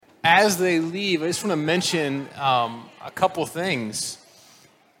as they leave, I just want to mention a couple things.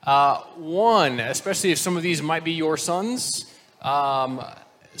 One, especially if some of these might be your sons.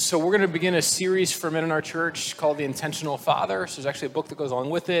 So we're going to begin a series for men in our church called The Intentional Father. So there's actually a book that goes along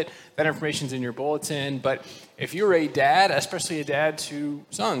with it. That information's in your bulletin. But if you're a dad, especially a dad to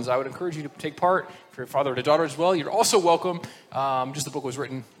sons, I would encourage you to take part. If you're a father to daughter as well, you're also welcome. Just the book was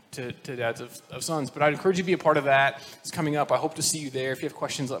written to dads of sons. But I'd encourage you to be a part of that. It's coming up. I hope to see you there. If you have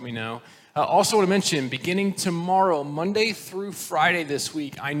questions, let me know. Also want to mention, beginning tomorrow, Monday through Friday this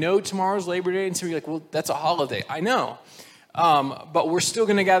week. I know tomorrow's Labor Day, and some of you are like, well, that's a holiday. I know. But we're still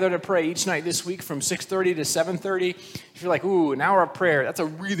going to gather to pray each night this week from 6:30 to 7:30. If you're like, ooh, an hour of prayer, that's a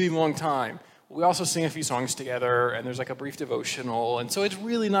really long time. We also sing a few songs together, and there's like a brief devotional. And so it's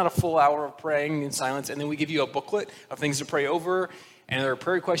really not a full hour of praying in silence. And then we give you a booklet of things to pray over. And there are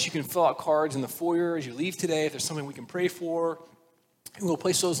prayer requests. You can fill out cards in the foyer as you leave today if there's something we can pray for. And we'll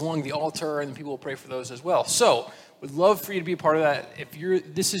place those along the altar, and people will pray for those as well. So we'd love for you to be a part of that.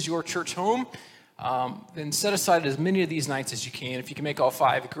 If this is your church home, then set aside as many of these nights as you can. If you can make all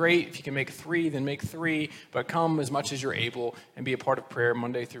 5, great. If you can make 3, then make 3. But come as much as you're able and be a part of prayer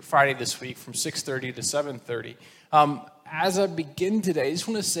Monday through Friday this week from 6:30 to 7:30. As I begin today, I just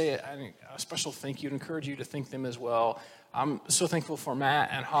want to say a special thank you and encourage you to thank them as well. I'm so thankful for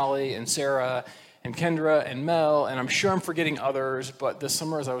Matt and Holly and Sarah and Kendra and Mel, and I'm sure I'm forgetting others, but this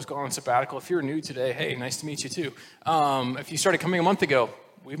summer as I was going on sabbatical, if you're new today, hey, nice to meet you too. If you started coming a month ago,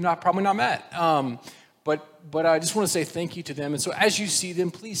 we've probably not met. But I just want to say thank you to them. And so as you see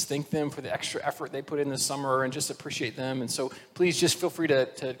them, please thank them for the extra effort they put in this summer and just appreciate them. And so please just feel free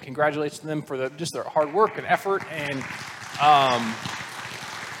to congratulate them for just their hard work and effort. And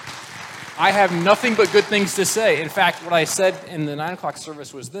I have nothing but good things to say. In fact, what I said in the 9 o'clock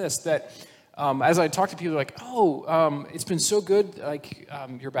service was this, that as I talked to people, like, it's been so good, like,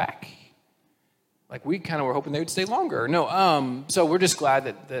 you're back. Like, we kind of were hoping they would stay longer. No, so we're just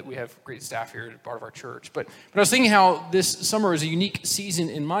glad that we have great staff here, part of our church. But I was thinking how this summer is a unique season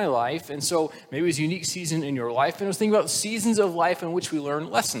in my life, and so maybe it's a unique season in your life. And I was thinking about seasons of life in which we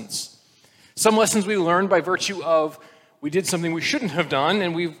learn lessons. Some lessons we learned by virtue of we did something we shouldn't have done,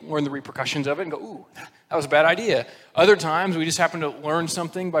 and we've learned the repercussions of it and go, ooh, that was a bad idea. Other times, we just happen to learn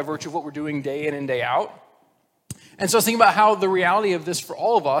something by virtue of what we're doing day in and day out. And so I was thinking about how the reality of this for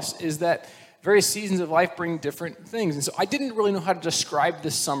all of us is that various seasons of life bring different things. And so I didn't really know how to describe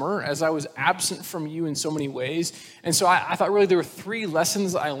this summer as I was absent from you in so many ways. And so I thought really there were 3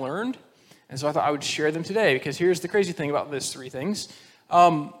 lessons I learned. And so I thought I would share them today, because here's the crazy thing about those 3 things.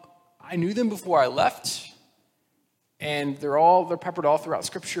 I knew them before I left. And they're peppered all throughout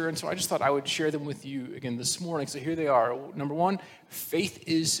Scripture, and so I just thought I would share them with you again this morning. So here they are. Number 1, faith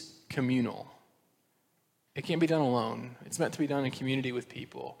is communal. It can't be done alone. It's meant to be done in community with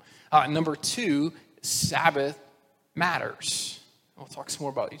people. Number 2, Sabbath matters. We'll talk some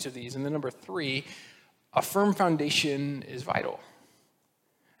more about each of these. And then number 3, a firm foundation is vital.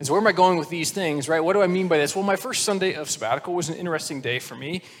 And so where am I going with these things, right? What do I mean by this? Well, my first Sunday of sabbatical was an interesting day for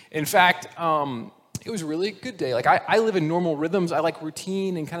me. In fact, it was a really good day. Like, I live in normal rhythms. I like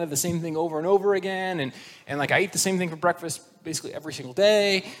routine and kind of the same thing over and over again. And like, I eat the same thing for breakfast basically every single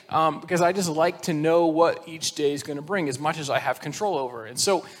day because I just like to know what each day is going to bring as much as I have control over. And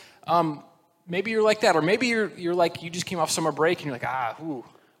so maybe you're like that. Or maybe you're like, you just came off summer break and you're like, I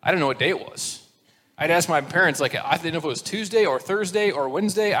don't know what day it was. I'd ask my parents, like, I didn't know if it was Tuesday or Thursday or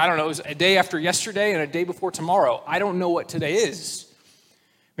Wednesday. I don't know. It was a day after yesterday and a day before tomorrow. I don't know what today is.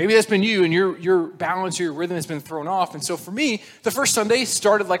 Maybe that's been you, and your balance, your rhythm has been thrown off. And so for me, the first Sunday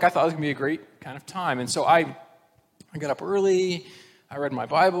started like I thought it was going to be a great kind of time. And so I got up early, I read my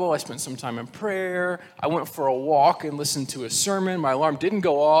Bible, I spent some time in prayer, I went for a walk and listened to a sermon. My alarm didn't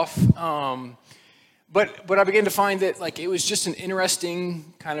go off. But I began to find that like it was just an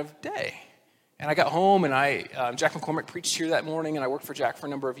interesting kind of day. And I got home, and Jack McCormick preached here that morning, and I worked for Jack for a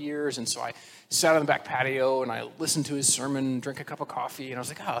number of years. And so I sat on the back patio, and I listened to his sermon, drank a cup of coffee, and I was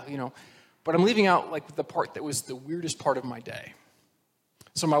like, But I'm leaving out like the part that was the weirdest part of my day.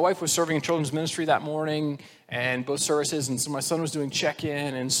 So my wife was serving in children's ministry that morning, and both services, and so my son was doing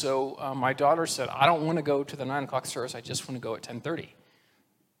check-in. And so my daughter said, I don't want to go to the 9 o'clock service. I just want to go at 10:30.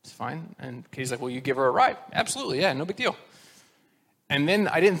 It's fine. And Katie's like, well, you give her a ride. Absolutely, yeah, no big deal. And then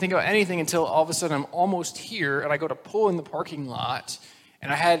I didn't think about anything until all of a sudden I'm almost here, and I go to pull in the parking lot,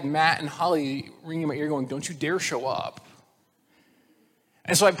 and I had Matt and Holly ringing in my ear going, don't you dare show up.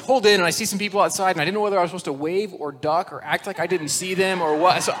 And so I pulled in, and I see some people outside, and I didn't know whether I was supposed to wave or duck or act like I didn't see them or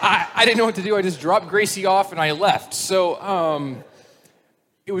what. So I didn't know what to do. I just dropped Gracie off, and I left. So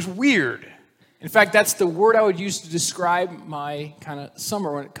it was weird. In fact, that's the word I would use to describe my kind of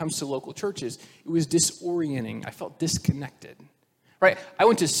summer when it comes to local churches. It was disorienting. I felt disconnected. Right? I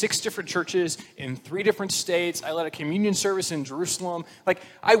went to 6 different churches in 3 different states. I led a communion service in Jerusalem. Like,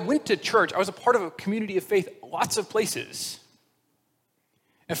 I went to church. I was a part of a community of faith, lots of places.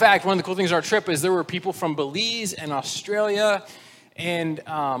 In fact, one of the cool things on our trip is there were people from Belize and Australia and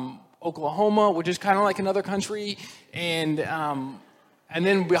Oklahoma, which is kind of like another country, and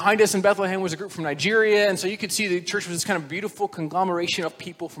then behind us in Bethlehem was a group from Nigeria, and so you could see the church was this kind of beautiful conglomeration of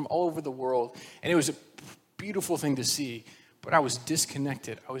people from all over the world, and it was a beautiful thing to see. But I was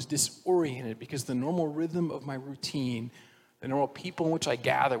disconnected. I was disoriented because the normal rhythm of my routine, the normal people in which I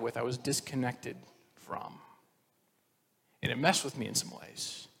gather with, I was disconnected from. And it messed with me in some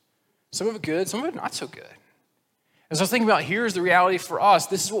ways. Some of it good, some of it not so good. As I was thinking about, here's the reality for us.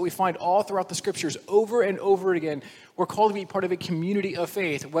 This is what we find all throughout the scriptures over and over again. We're called to be part of a community of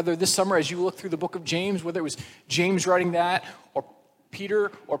faith. Whether this summer, as you look through the book of James, whether it was James writing that, or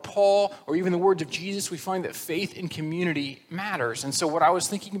Peter or Paul, or even the words of Jesus, we find that faith in community matters. And so what I was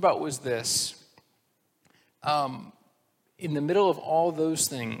thinking about was this. In the middle of all those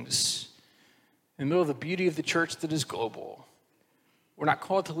things, in the middle of the beauty of the church that is global, we're not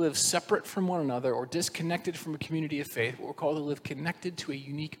called to live separate from one another or disconnected from a community of faith, but we're called to live connected to a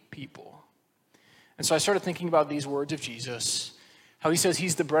unique people. And so I started thinking about these words of Jesus, how he says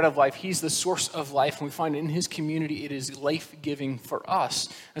he's the bread of life, he's the source of life, and we find in his community it is life-giving for us.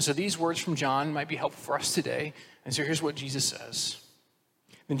 And so these words from John might be helpful for us today. And so here's what Jesus says.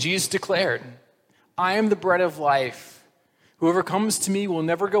 Then Jesus declared, I am the bread of life. Whoever comes to me will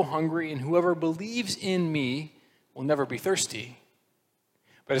never go hungry, and whoever believes in me will never be thirsty.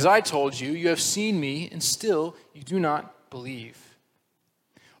 But as I told you, you have seen me, and still you do not believe.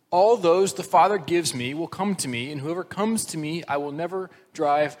 All those the Father gives me will come to me, and whoever comes to me I will never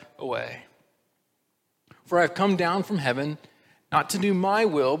drive away. For I have come down from heaven, not to do my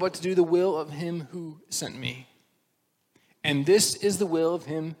will, but to do the will of him who sent me. And this is the will of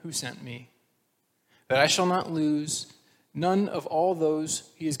him who sent me, that I shall not lose none of all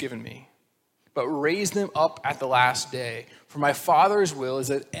those he has given me, but raise them up at the last day. For my Father's will is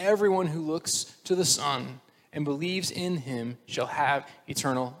that everyone who looks to the Son and believes in him shall have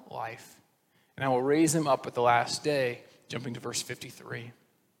eternal life. And I will raise them up at the last day. Jumping to verse 53.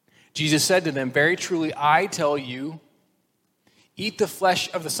 Jesus said to them, very truly, I tell you, eat the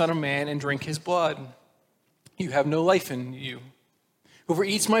flesh of the Son of Man and drink his blood. You have no life in you. Whoever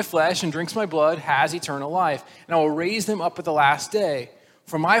eats my flesh and drinks my blood has eternal life, and I will raise them up at the last day.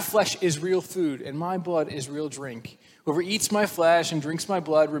 For my flesh is real food, and my blood is real drink. Whoever eats my flesh and drinks my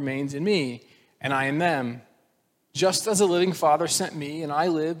blood remains in me, and I in them. Just as the living Father sent me, and I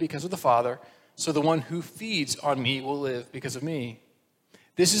live because of the Father, so the one who feeds on me will live because of me.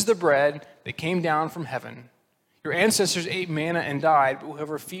 This is the bread that came down from heaven. Your ancestors ate manna and died, but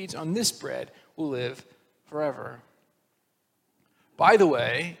whoever feeds on this bread will live forever. By the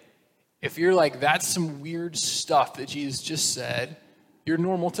way, if you're like, that's some weird stuff that Jesus just said, you're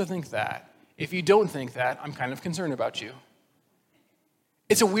normal to think that. If you don't think that, I'm kind of concerned about you.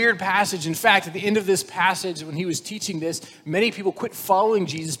 It's a weird passage. In fact, at the end of this passage, when he was teaching this, many people quit following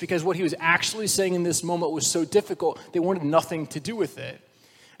Jesus because what he was actually saying in this moment was so difficult, they wanted nothing to do with it.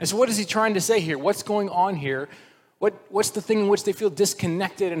 And so what is he trying to say here? What's going on here? What's the thing in which they feel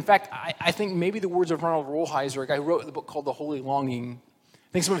disconnected? In fact, I think maybe the words of Ronald Rolheiser, a guy who wrote the book called The Holy Longing,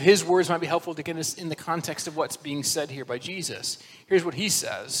 I think some of his words might be helpful to get us in the context of what's being said here by Jesus. Here's what he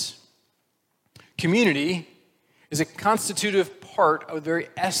says. Community is a constitutive part of the very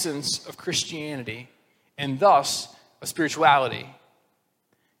essence of Christianity, and thus of spirituality.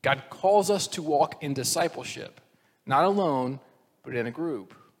 God calls us to walk in discipleship, not alone, but in a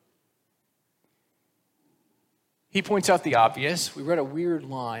group. He points out the obvious. We read a weird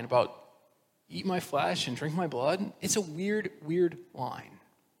line about eat my flesh and drink my blood. It's a weird, weird line.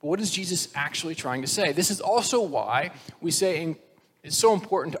 But what is Jesus actually trying to say? This is also why we say it's so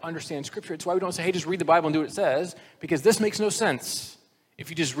important to understand Scripture. It's why we don't say, hey, just read the Bible and do what it says, because this makes no sense if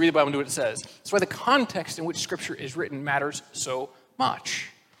you just read the Bible and do what it says. That's why the context in which Scripture is written matters so much.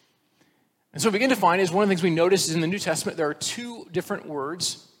 And so what we begin to find is one of the things we notice is in the New Testament, there are 2 different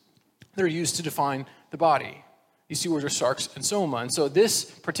words that are used to define the body. These 2 words are sarx and soma. And so this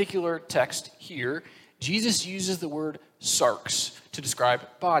particular text here, Jesus uses the word sarx to describe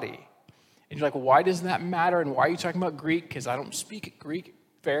body. And you're like, well, why does that matter? And why are you talking about Greek? Because I don't speak Greek.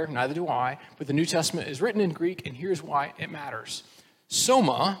 Fair, neither do I. But the New Testament is written in Greek, and here's why it matters.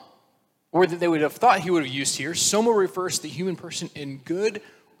 Soma, or that they would have thought he would have used here, soma refers to the human person in good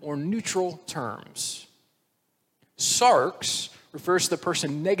or neutral terms. Sarx refers to the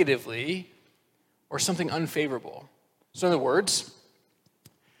person negatively, or something unfavorable. So in other words,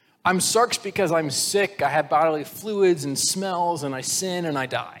 I'm sarx because I'm sick, I have bodily fluids and smells, and I sin and I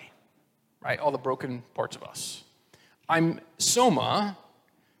die, right? All the broken parts of us. I'm soma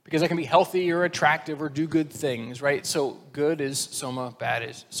because I can be healthy or attractive or do good things, right? So good is soma, bad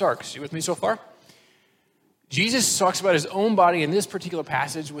is sarx. You with me so far? Jesus talks about his own body in this particular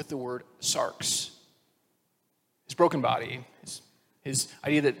passage with the word sarx. His broken body, his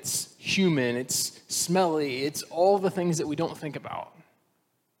idea that it's human, it's smelly, it's all the things that we don't think about.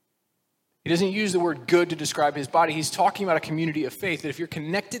 He doesn't use the word good to describe his body. He's talking about a community of faith, that if you're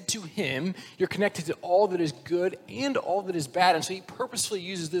connected to him, you're connected to all that is good and all that is bad. And so he purposefully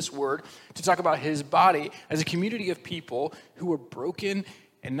uses this word to talk about his body as a community of people who are broken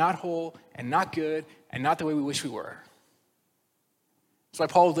and not whole and not good and not the way we wish we were. That's why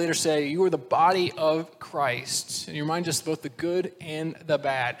Paul would later say, you are the body of Christ. And you remind us both the good and the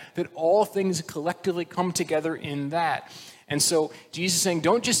bad, that all things collectively come together in that. And so Jesus is saying,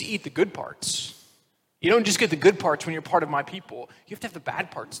 don't just eat the good parts. You don't just get the good parts when you're part of my people. You have to have the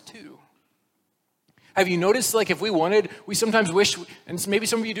bad parts too. Have you noticed, like, if we wanted, we sometimes wish, and maybe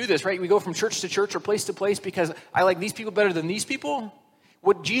some of you do this, right? We go from church to church or place to place because I like these people better than these people.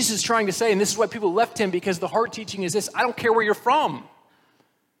 What Jesus is trying to say, and this is why people left him, because the heart teaching is this: I don't care where you're from.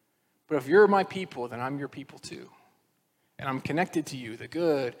 But if you're my people, then I'm your people too. And I'm connected to you, the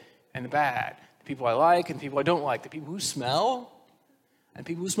good and the bad. The people I like and the people I don't like. The people who smell and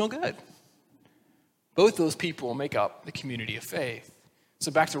people who smell good. Both those people make up the community of faith.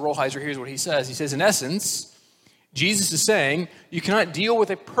 So back to Rolheiser, here's what he says. He says, in essence, Jesus is saying, you cannot deal with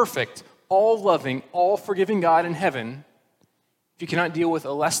a perfect, all-loving, all-forgiving God in heaven if you cannot deal with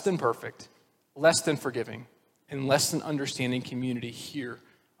a less than perfect, less than forgiving, and less than understanding community here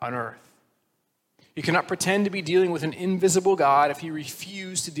on earth. You cannot pretend to be dealing with an invisible God if you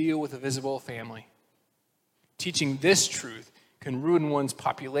refuse to deal with a visible family. Teaching this truth can ruin one's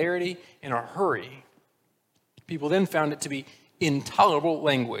popularity in a hurry. People then found it to be intolerable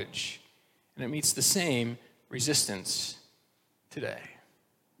language, and it meets the same resistance today.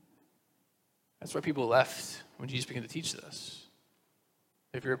 That's why people left when Jesus began to teach this.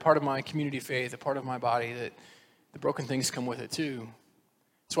 If you're a part of my community of faith, a part of my body, that the broken things come with it too.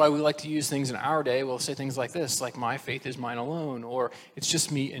 That's why we like to use things in our day. We'll say things like this, like my faith is mine alone, or it's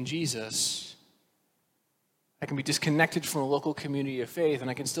just me and Jesus. I can be disconnected from a local community of faith, and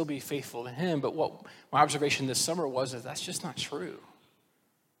I can still be faithful to him. But what my observation this summer was that that's just not true.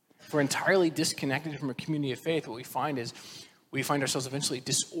 If we're entirely disconnected from a community of faith, what we find is we find ourselves eventually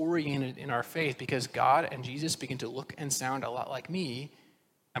disoriented in our faith because God and Jesus begin to look and sound a lot like me,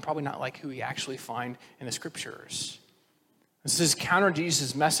 and probably not like who we actually find in the scriptures. This is counter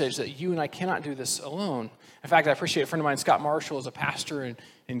Jesus' message that you and I cannot do this alone. In fact, I appreciate a friend of mine, Scott Marshall, is a pastor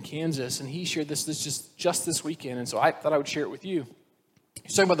in Kansas, and he shared this just this weekend, and so I thought I would share it with you.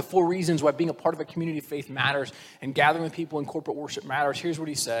 He's talking about the 4 reasons why being a part of a community of faith matters and gathering with people in corporate worship matters. Here's what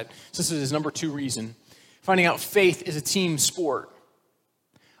he said. So this is his number 2 reason. Finding out faith is a team sport.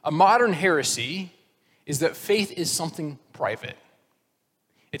 A modern heresy is that faith is something private.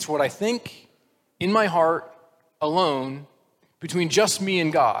 It's what I think in my heart alone, between just me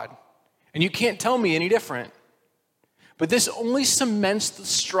and God. And you can't tell me any different. But this only cements the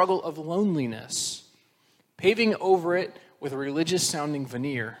struggle of loneliness, paving over it with a religious-sounding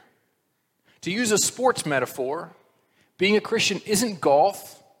veneer. To use a sports metaphor, being a Christian isn't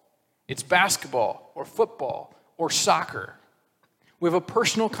golf, it's basketball or football or soccer. We have a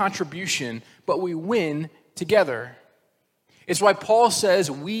personal contribution, but we win together. It's why Paul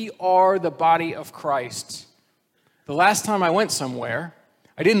says we are the body of Christ. The last time I went somewhere,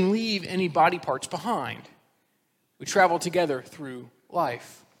 I didn't leave any body parts behind. We traveled together through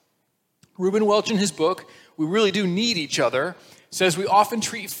life. Reuben Welch, in his book, We Really Do Need Each Other, says we often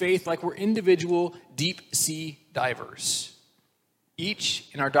treat faith like we're individual deep-sea divers. Each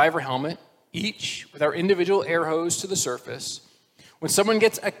in our diver helmet, each with our individual air hose to the surface. When someone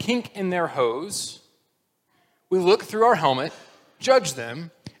gets a kink in their hose, we look through our helmet, judge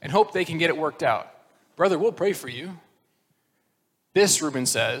them, and hope they can get it worked out. Brother, we'll pray for you. This, Reuben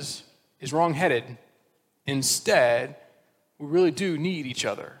says, is wrong-headed. Instead, we really do need each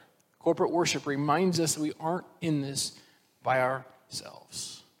other. Corporate worship reminds us that we aren't in this by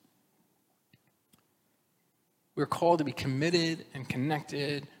ourselves. We're called to be committed and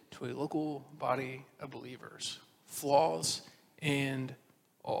connected to a local body of believers, flaws and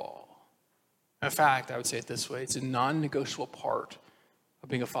all. In fact, I would say it this way, it's a non-negotiable part of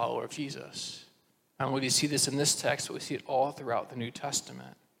being a follower of Jesus. Not only do you see this in this text, but we see it all throughout the New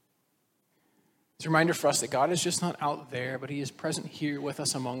Testament. It's a reminder for us that God is just not out there, but he is present here with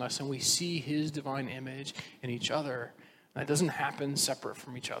us, among us, and we see his divine image in each other. And that doesn't happen separate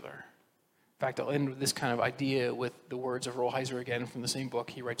from each other. In fact, I'll end with this kind of idea with the words of Rolheiser again from the same book.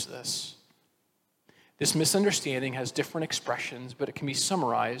 He writes this: "This misunderstanding has different expressions, but it can be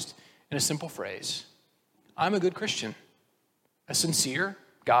summarized in a simple phrase. I'm a good Christian, a sincere,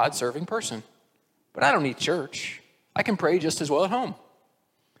 God-serving person. But I don't need church. I can pray just as well at home."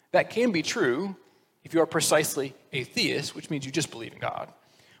 That can be true if you are precisely a theist, which means you just believe in God.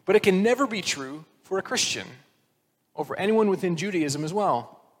 But it can never be true for a Christian, or for anyone within Judaism as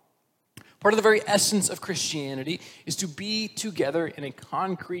well. Part of the very essence of Christianity is to be together in a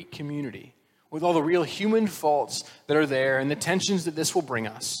concrete community with all the real human faults that are there and the tensions that this will bring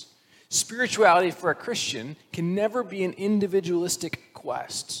us. Spirituality for a Christian can never be an individualistic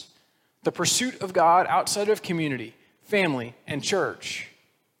quest, the pursuit of God outside of community, family, and church.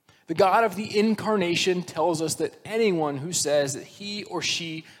 The God of the incarnation tells us that anyone who says that he or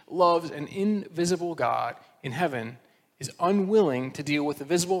she loves an invisible God in heaven is unwilling to deal with the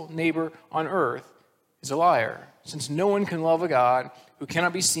visible neighbor on earth is a liar, since no one can love a God who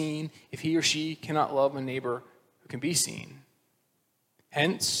cannot be seen if he or she cannot love a neighbor who can be seen.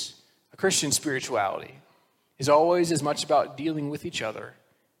 Hence, a Christian spirituality is always as much about dealing with each other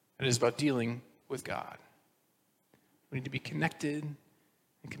as it is about dealing with God. We need to be connected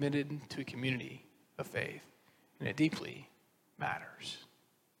and committed to a community of faith, and it deeply matters.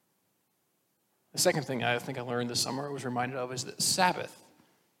 The second thing I think I learned this summer, I was reminded of, is that Sabbath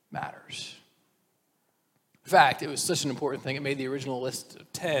matters. In fact, it was such an important thing, it made the original list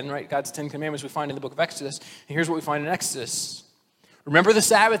of 10, right? God's 10 commandments we find in the book of Exodus. And here's what we find in Exodus. "Remember the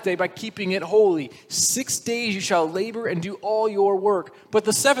Sabbath day by keeping it holy. 6 days you shall labor and do all your work. But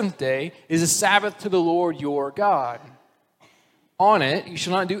the seventh day is a Sabbath to the Lord your God. On it you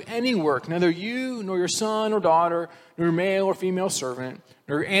shall not do any work, neither you, nor your son or daughter, nor your male or female servant,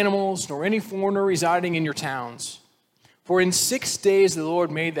 nor your animals, nor any foreigner residing in your towns. For in 6 days the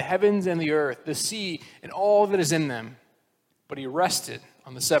Lord made the heavens and the earth, the sea, and all that is in them. But he rested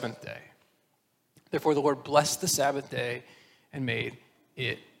on the seventh day. Therefore the Lord blessed the Sabbath day and made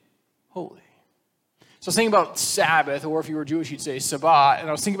it holy." So I was thinking about Sabbath, or if you were Jewish, you'd say Sabbat. And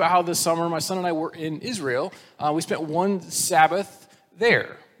I was thinking about how this summer my son and I were in Israel. We spent one Sabbath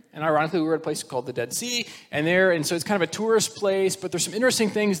there. And ironically, we were at a place called the Dead Sea. And so it's kind of a tourist place, but there's some interesting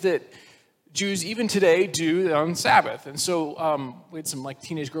things that Jews even today do on Sabbath. And so we had some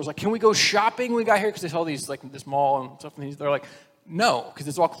teenage girls "Can we go shopping when we got here?" Because they saw these this mall and stuff. And they're like, "No, because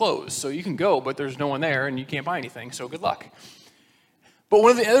it's all closed. So you can go, but there's no one there and you can't buy anything. So good luck." But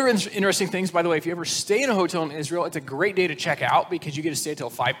one of the other interesting things, by the way, if you ever stay in a hotel in Israel, it's a great day to check out because you get to stay until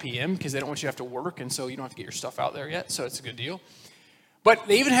 5 p.m. because they don't want you to have to work, and so you don't have to get your stuff out there yet, so it's a good deal. But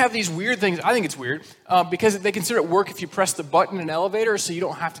they even have these weird things. I think it's weird because they consider it work if you press the button in an elevator, so you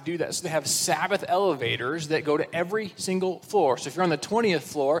don't have to do that. So they have Sabbath elevators that go to every single floor. So if you're on the 20th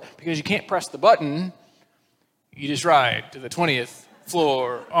floor, because you can't press the button, you just ride to the 20th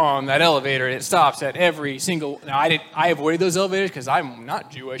floor on that elevator, and it stops at every single. Now, I avoided those elevators because I'm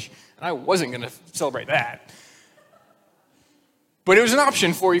not Jewish, and I wasn't going to celebrate that. But it was an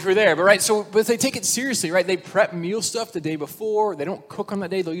option for you if you're there. But they take it seriously, right? They prep meal stuff the day before. They don't cook on that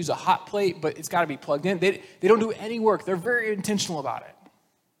day. They'll use a hot plate, but it's got to be plugged in. They don't do any work. They're very intentional about it.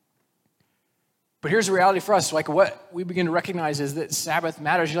 But here's the reality for us. What we begin to recognize is that Sabbath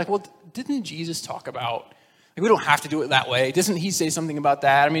matters. You're like, well, didn't Jesus talk about we don't have to do it that way. Doesn't he say something about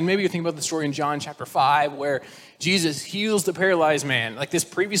that? I mean, maybe you think about the story in John chapter 5 where Jesus heals the paralyzed man. This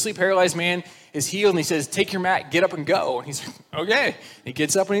previously paralyzed man is healed, and he says, "Take your mat, get up and go." And he's like, "Okay." And he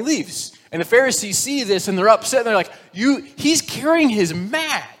gets up and he leaves. And the Pharisees see this, and they're upset. And they're like, he's carrying his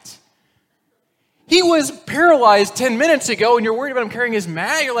mat. He was paralyzed 10 minutes ago, and you're worried about him carrying his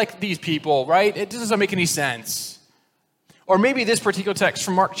mat? You're like, these people, right? It doesn't make any sense. Or maybe this particular text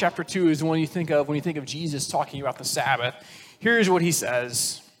from Mark chapter 2 is the one you think of when you think of Jesus talking about the Sabbath. Here's what he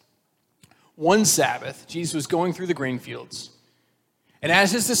says. "One Sabbath, Jesus was going through the grain fields. And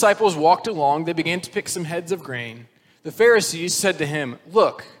as his disciples walked along, they began to pick some heads of grain. The Pharisees said to him,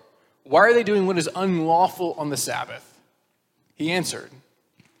 'Look, why are they doing what is unlawful on the Sabbath?' He answered,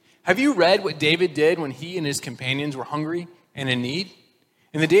 'Have you read what David did when he and his companions were hungry and in need?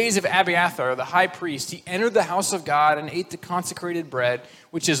 In the days of Abiathar, the high priest, he entered the house of God and ate the consecrated bread,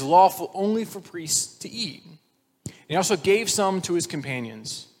 which is lawful only for priests to eat. And he also gave some to his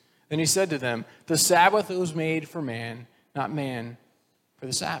companions. Then he said to them, 'The Sabbath was made for man, not man for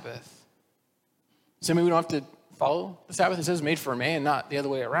the Sabbath.'" So maybe we don't have to follow the Sabbath. It says made for a man, not the other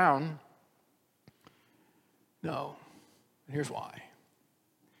way around. No. And here's why.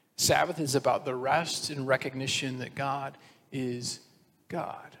 Sabbath is about the rest and recognition that God is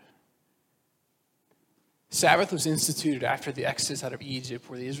God. Sabbath was instituted after the exodus out of Egypt,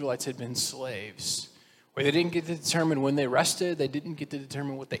 where the Israelites had been slaves, where they didn't get to determine when they rested, they didn't get to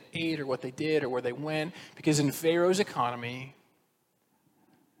determine what they ate or what they did or where they went, because in Pharaoh's economy,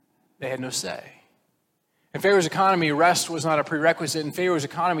 they had no say. In Pharaoh's economy, rest was not a prerequisite. In Pharaoh's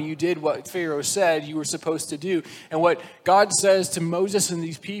economy, you did what Pharaoh said you were supposed to do. And what God says to Moses and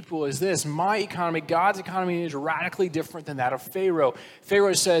these people is this: my economy, God's economy, is radically different than that of Pharaoh.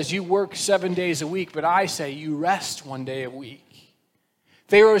 Pharaoh says you work 7 days a week, but I say you rest 1 day a week.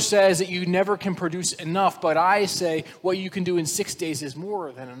 Pharaoh says that you never can produce enough, but I say what you can do in 6 days is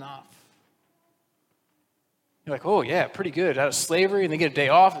more than enough. You're like, oh yeah, pretty good. Out of slavery, and they get a day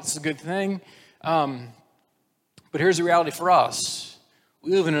off. It's a good thing. But here's the reality for us.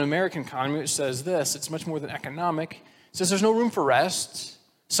 We live in an American economy which says this: it's much more than economic. It says there's no room for rest.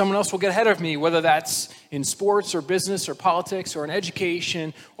 Someone else will get ahead of me, whether that's in sports or business or politics or in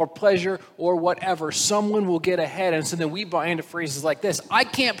education or pleasure or whatever. Someone will get ahead. And so then we buy into phrases like this: I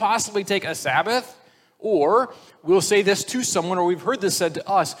can't possibly take a Sabbath. Or we'll say this to someone, or we've heard this said to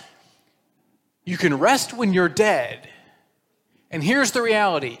us: you can rest when you're dead. And here's the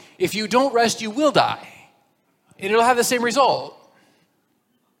reality: if you don't rest, you will die. And it'll have the same result.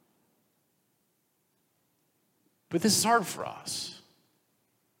 But this is hard for us.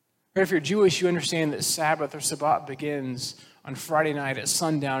 Right? If you're Jewish, you understand that Sabbath or Sabbat begins on Friday night at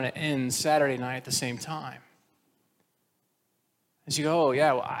sundown. It ends Saturday night at the same time. And so you go, oh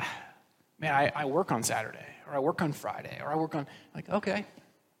yeah, well, I work on Saturday, or I work on Friday, or I work on, like, okay.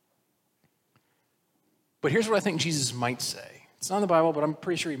 But here's what I think Jesus might say. It's not in the Bible, but I'm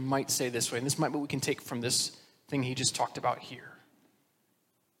pretty sure he might say this way. And this might be what we can take from this thing he just talked about here.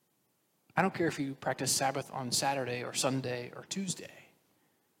 I don't care if you practice Sabbath on Saturday or Sunday or Tuesday.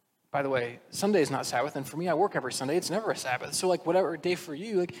 By the way, Sunday is not Sabbath, and for me, I work every Sunday. It's never a Sabbath. So like whatever day for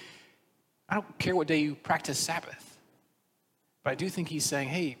you, like I don't care what day you practice Sabbath. But I do think he's saying,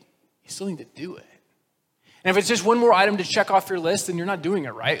 hey, you still need to do it. And if it's just one more item to check off your list, then you're not doing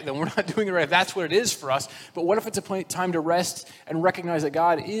it right. Then we're not doing it right. That's what it is for us. But what if it's a time to rest and recognize that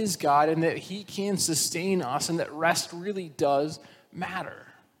God is God and that he can sustain us and that rest really does matter?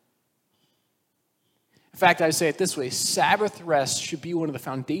 In fact, I say it this way: Sabbath rest should be one of the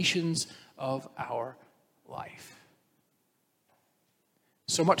foundations of our life.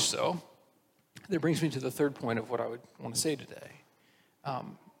 So much so, that brings me to the third point of what I would want to say today.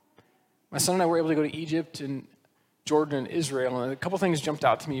 My son and I were able to go to Egypt and Jordan and Israel, and a couple things jumped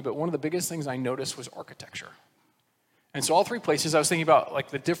out to me, but one of the biggest things I noticed was architecture. And so all three places, I was thinking about like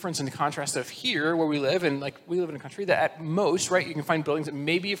the difference and the contrast of here, where we live, and like we live in a country that at most, right, you can find buildings that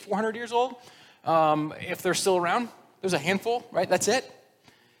may be 400 years old, if they're still around. There's a handful, right, that's it.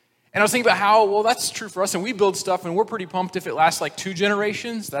 And I was thinking about how, well, that's true for us, and we build stuff, and we're pretty pumped if it lasts like 2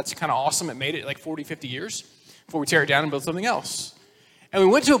 generations. That's kind of awesome. It made it like 40, 50 years before we tear it down and build something else. And we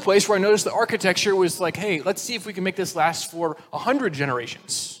went to a place where I noticed the architecture was like, hey, let's see if we can make this last for 100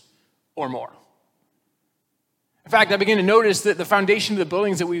 generations or more. In fact, I began to notice that the foundation of the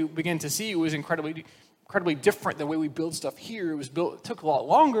buildings that we began to see was incredibly different than the way we build stuff here. It took a lot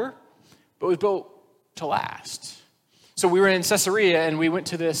longer, but it was built to last. So we were in Caesarea, and we went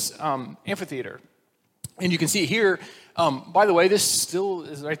to this amphitheater. And you can see here, by the way, this still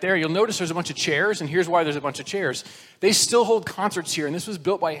is right there. You'll notice there's a bunch of chairs, and here's why there's a bunch of chairs. They still hold concerts here, and this was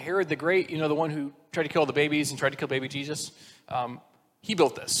built by Herod the Great, the one who tried to kill all the babies and tried to kill baby Jesus. He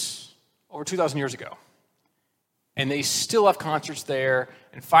built this over 2,000 years ago. And they still have concerts there,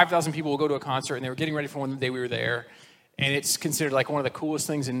 and 5,000 people will go to a concert, and they were getting ready for one the day we were there. And it's considered like one of the coolest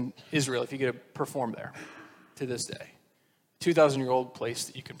things in Israel if you get to perform there to this day. 2,000-year-old place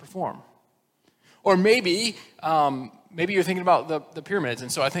that you can perform. Or maybe you're thinking about the pyramids.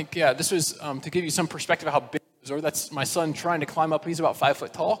 And so I think, this was to give you some perspective of how big it was. Or that's my son trying to climb up. He's about 5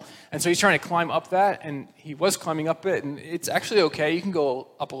 foot tall. And so he's trying to climb up that, and he was climbing up it. And it's actually okay. You can go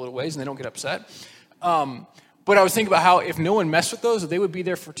up a little ways, and they don't get upset. But I was thinking about how if no one messed with those, they would be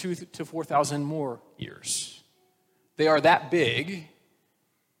there for 2,000 to 4,000 more years. They are that big,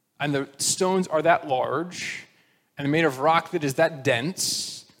 and the stones are that large, and they're made of rock that is that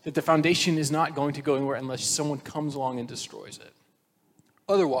dense, that the foundation is not going to go anywhere unless someone comes along and destroys it.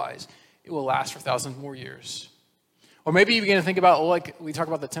 Otherwise, it will last for thousands more years. Or maybe you begin to think about, like we talk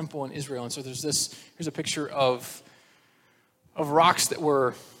about the temple in Israel, and so here's a picture of rocks that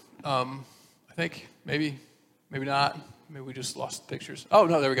were, I think, maybe not. Maybe we just lost the pictures. Oh,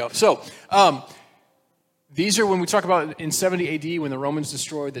 no, there we go. So these are when we talk about in 70 AD when the Romans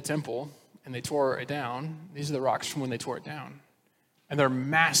destroyed the temple and they tore it down. These are the rocks from when they tore it down. And they're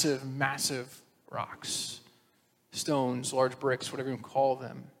massive, massive rocks, stones, large bricks, whatever you call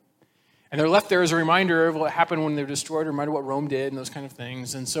them. And they're left there as a reminder of what happened when they were destroyed, a reminder of what Rome did and those kind of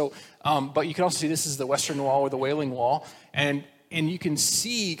things. And so, but you can also see this is the Western Wall or the Wailing Wall. And you can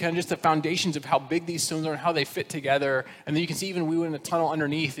see kind of just the foundations of how big these stones are and how they fit together. And then you can see even we went in a tunnel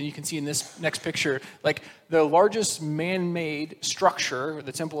underneath, and you can see in this next picture, like the largest man-made structure,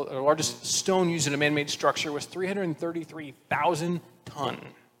 the temple, the largest stone used in a man-made structure was 333,000 tons.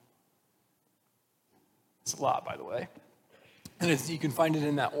 It's a lot, by the way. And you can find it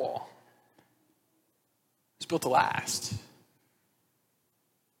in that wall. It's built to last.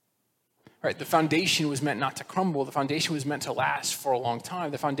 Right, the foundation was meant not to crumble. The foundation was meant to last for a long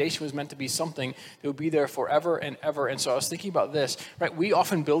time. The foundation was meant to be something that would be there forever and ever. And so I was thinking about this, right? We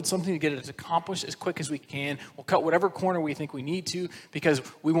often build something to get it accomplished as quick as we can. We'll cut whatever corner we think we need to because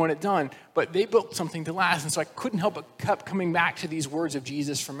we want it done. But they built something to last. And so I couldn't help but kept coming back to these words of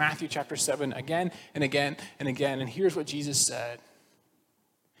Jesus from Matthew chapter 7 again and again and again. And here's what Jesus said.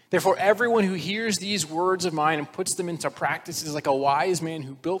 Therefore, everyone who hears these words of mine and puts them into practice is like a wise man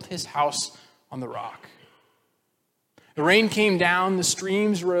who built his house on the rock. The rain came down, the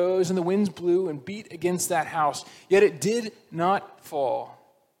streams rose, and the winds blew and beat against that house. Yet it did not fall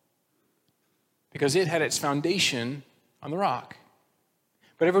because it had its foundation on the rock.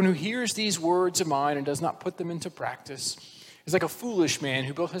 But everyone who hears these words of mine and does not put them into practice is like a foolish man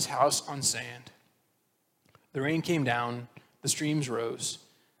who built his house on sand. The rain came down, the streams rose,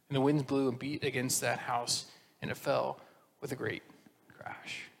 and the winds blew and beat against that house, and it fell with a great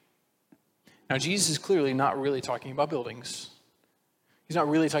crash. Now, Jesus is clearly not really talking about buildings. He's not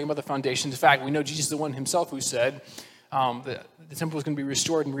really talking about the foundations. In fact, we know Jesus is the one himself who said that the temple was going to be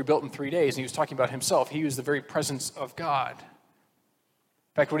restored and rebuilt in 3 days, and he was talking about himself. He was the very presence of God.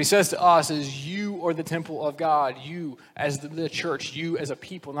 In fact, what he says to us is, you are the temple of God, you as the church, you as a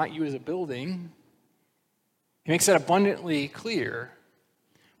people, not you as a building. He makes that abundantly clear.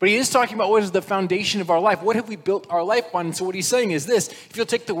 But he is talking about what is the foundation of our life. What have we built our life on? And so what he's saying is this. If you'll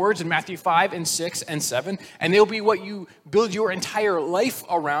take the words in Matthew 5 and 6 and 7, and they'll be what you build your entire life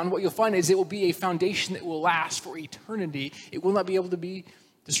around, what you'll find is it will be a foundation that will last for eternity. It will not be able to be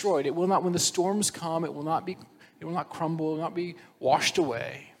destroyed. It will not, when the storms come, it will not crumble, it will not be washed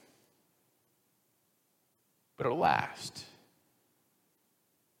away. But it'll last.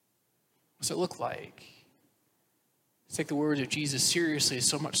 What's it look like? Take the words of Jesus seriously,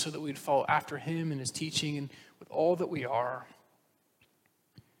 so much so that we'd follow after him and his teaching and with all that we are.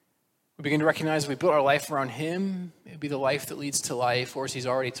 We begin to recognize if we built our life around him, it would be the life that leads to life, or as he's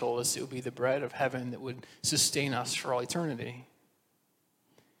already told us, it would be the bread of heaven that would sustain us for all eternity.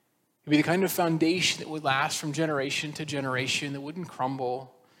 It would be the kind of foundation that would last from generation to generation, that wouldn't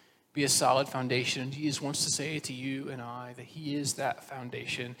crumble, be a solid foundation. And Jesus wants to say to you and I that he is that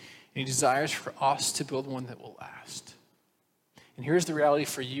foundation, and he desires for us to build one that will last. And here's the reality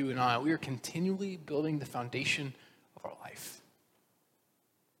for you and I. We are continually building the foundation of our life.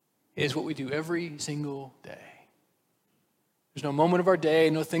 It is what we do every single day. There's no moment of our day,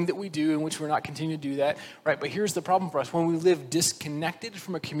 no thing that we do in which we're not continuing to do that. Right? But here's the problem for us. When we live disconnected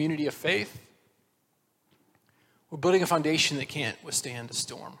from a community of faith, we're building a foundation that can't withstand a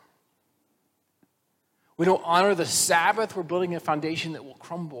storm. We don't honor the Sabbath. We're building a foundation that will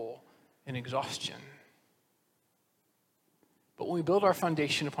crumble in exhaustion. But when we build our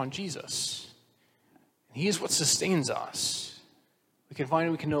foundation upon Jesus, and he is what sustains us, we can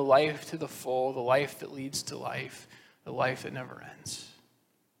find we can know life to the full, the life that leads to life, the life that never ends.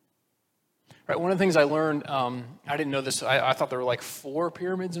 Right, one of the things I learned, I didn't know this, I thought there were like 4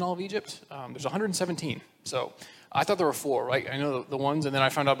 pyramids in all of Egypt. There's 117, so I thought there were 4, right? I know the ones, and then I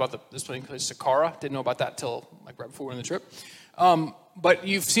found out about this place called Saqqara. Didn't know about that till like right before we were on the trip. But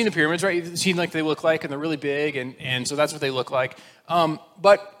you've seen the pyramids, right? You've seen like they look like, and they're really big, and so that's what they look like.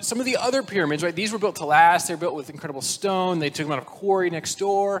 But some of the other pyramids, right? These were built to last. They were built with incredible stone. They took them out of a quarry next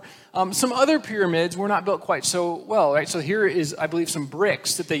door. Some other pyramids were not built quite so well, right? So here is, I believe, some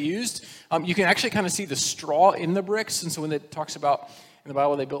bricks that they used. You can actually kind of see the straw in the bricks, and so when it talks about in the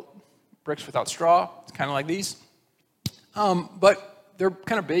Bible they built bricks without straw, it's kind of like these. But they're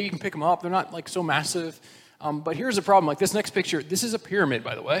kind of big. You can pick them up. They're not like so massive. But here's the problem. Like this next picture, this is a pyramid,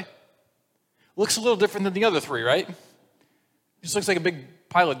 by the way. Looks a little different than the other 3, right? It just looks like a big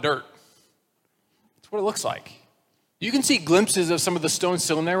pile of dirt. That's what it looks like. You can see glimpses of some of the stones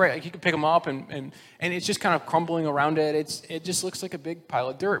still in there, right? Like you can pick them up, and it's just kind of crumbling around it. It just looks like a big pile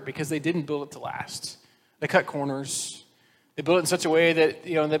of dirt because they didn't build it to last. They cut corners. They built it in such a way that,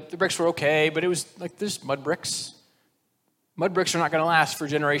 the bricks were okay, but it was like there's mud bricks. Mud bricks are not going to last for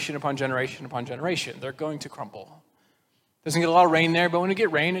generation upon generation upon generation. They're going to crumble. Doesn't get a lot of rain there, but when it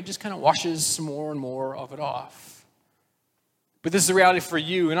gets rain, it just kind of washes some more and more of it off. But this is the reality for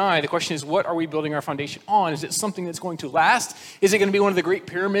you and I. The question is, what are we building our foundation on? Is it something that's going to last? Is it going to be one of the great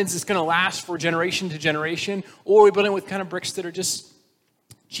pyramids that's going to last for generation to generation? Or are we building with kind of bricks that are just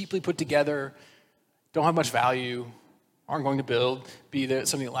cheaply put together, don't have much value, aren't going to be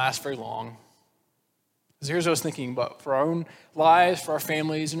something that lasts very long? So here's what I was thinking about for our own lives, for our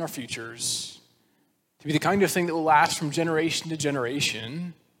families, and our futures. To be the kind of thing that will last from generation to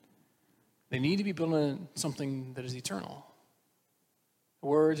generation, they need to be built on something that is eternal. The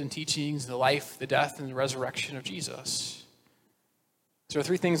words and teachings, the life, the death, and the resurrection of Jesus. So there are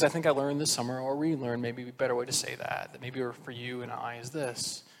three things I think I learned this summer, or relearned, maybe a better way to say that maybe for you and I is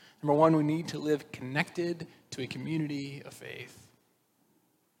this. Number one, we need to live connected to a community of faith.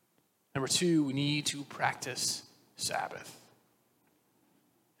 Number two, we need to practice Sabbath.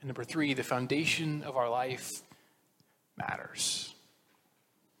 And number three, the foundation of our life matters.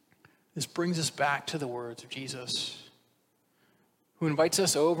 This brings us back to the words of Jesus, who invites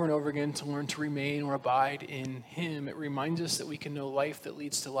us over and over again to learn to remain or abide in him. It reminds us that we can know life that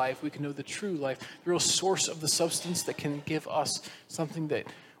leads to life. We can know the true life, the real source of the substance that can give us something that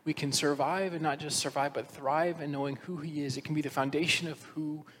we can survive, and not just survive, but thrive in knowing who he is. It can be the foundation of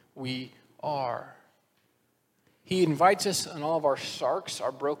who we are. He invites us on all of our sarks,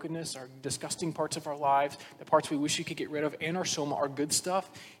 our brokenness, our disgusting parts of our lives, the parts we wish we could get rid of, and our soma, our good stuff.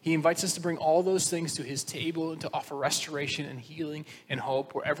 He invites us to bring all those things to his table and to offer restoration and healing and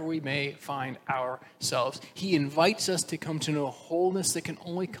hope wherever we may find ourselves. He invites us to come to know a wholeness that can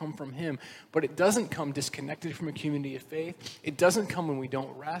only come from him, but it doesn't come disconnected from a community of faith. It doesn't come when we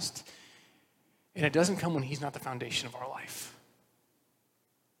don't rest, and it doesn't come when he's not the foundation of our life.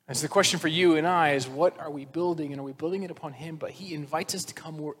 And so the question for you and I is, what are we building? And are we building it upon him? But he invites us to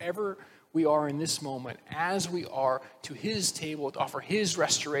come wherever we are in this moment, as we are, to his table to offer his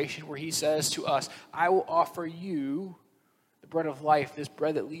restoration, where he says to us, I will offer you the bread of life, this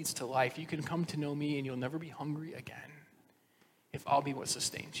bread that leads to life. You can come to know me and you'll never be hungry again if I'll be what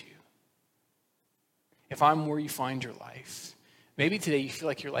sustains you. If I'm where you find your life. Maybe today you feel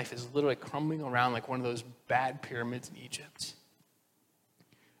like your life is literally crumbling around like one of those bad pyramids in Egypt.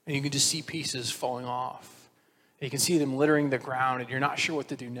 And you can just see pieces falling off. And you can see them littering the ground, and you're not sure what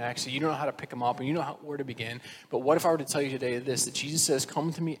to do next. And you don't know how to pick them up, and you don't know where to begin. But what if I were to tell you today this, that Jesus says,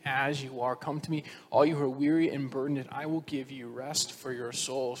 come to me as you are. Come to me, all you who are weary and burdened, and I will give you rest for your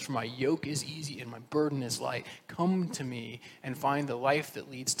souls. For my yoke is easy and my burden is light. Come to me and find the life that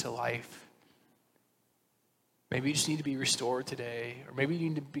leads to life. Maybe you just need to be restored today, or maybe you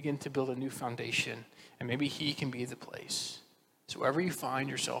need to begin to build a new foundation, and maybe he can be the place. So wherever you find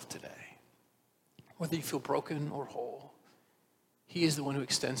yourself today, whether you feel broken or whole, he is the one who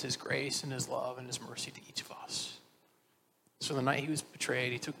extends his grace and his love and his mercy to each of us. So the night he was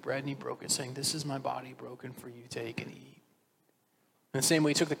betrayed, he took bread and he broke it, saying, this is my body broken for you, take and eat. In the same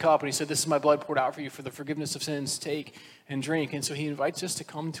way, he took the cup and he said, this is my blood poured out for you for the forgiveness of sins, take and drink. And so he invites us to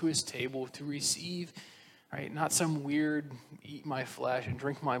come to his table to receive, right, not some weird eat my flesh and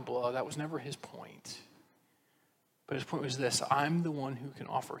drink my blood. That was never his point. But his point was this: I'm the one who can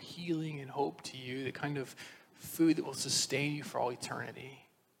offer healing and hope to you, the kind of food that will sustain you for all eternity.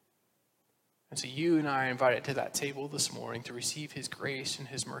 And so you and I are invited to that table this morning to receive his grace and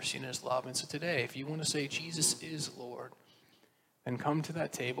his mercy and his love. And so today, if you want to say Jesus is Lord, then come to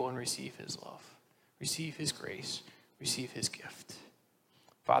that table and receive his love, receive his grace, receive his gift.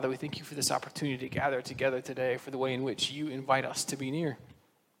 Father, we thank you for this opportunity to gather together today, for the way in which you invite us to be near.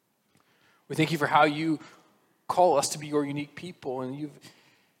 We thank you for how you call us to be your unique people, and you've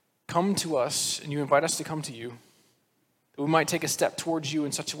come to us and you invite us to come to you, that we might take a step towards you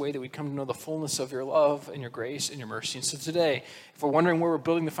in such a way that we come to know the fullness of your love and your grace and your mercy. And so today, if we're wondering where we're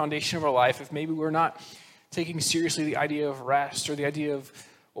building the foundation of our life, if maybe we're not taking seriously the idea of rest or the idea of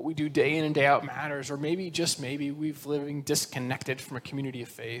what we do day in and day out matters, or maybe, just maybe, we've living disconnected from a community of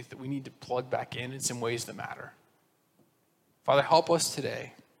faith that we need to plug back in some ways that matter. Father, help us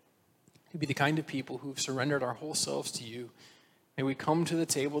today to be the kind of people who've surrendered our whole selves to you. May we come to the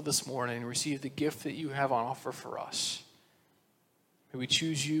table this morning and receive the gift that you have on offer for us. May we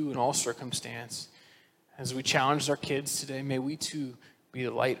choose you in all circumstance. As we challenge our kids today, may we too be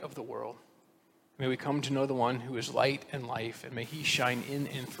the light of the world. May we come to know the one who is light and life, and may he shine in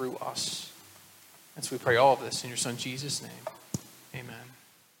and through us. And so we pray all of this in your son Jesus' name. Amen.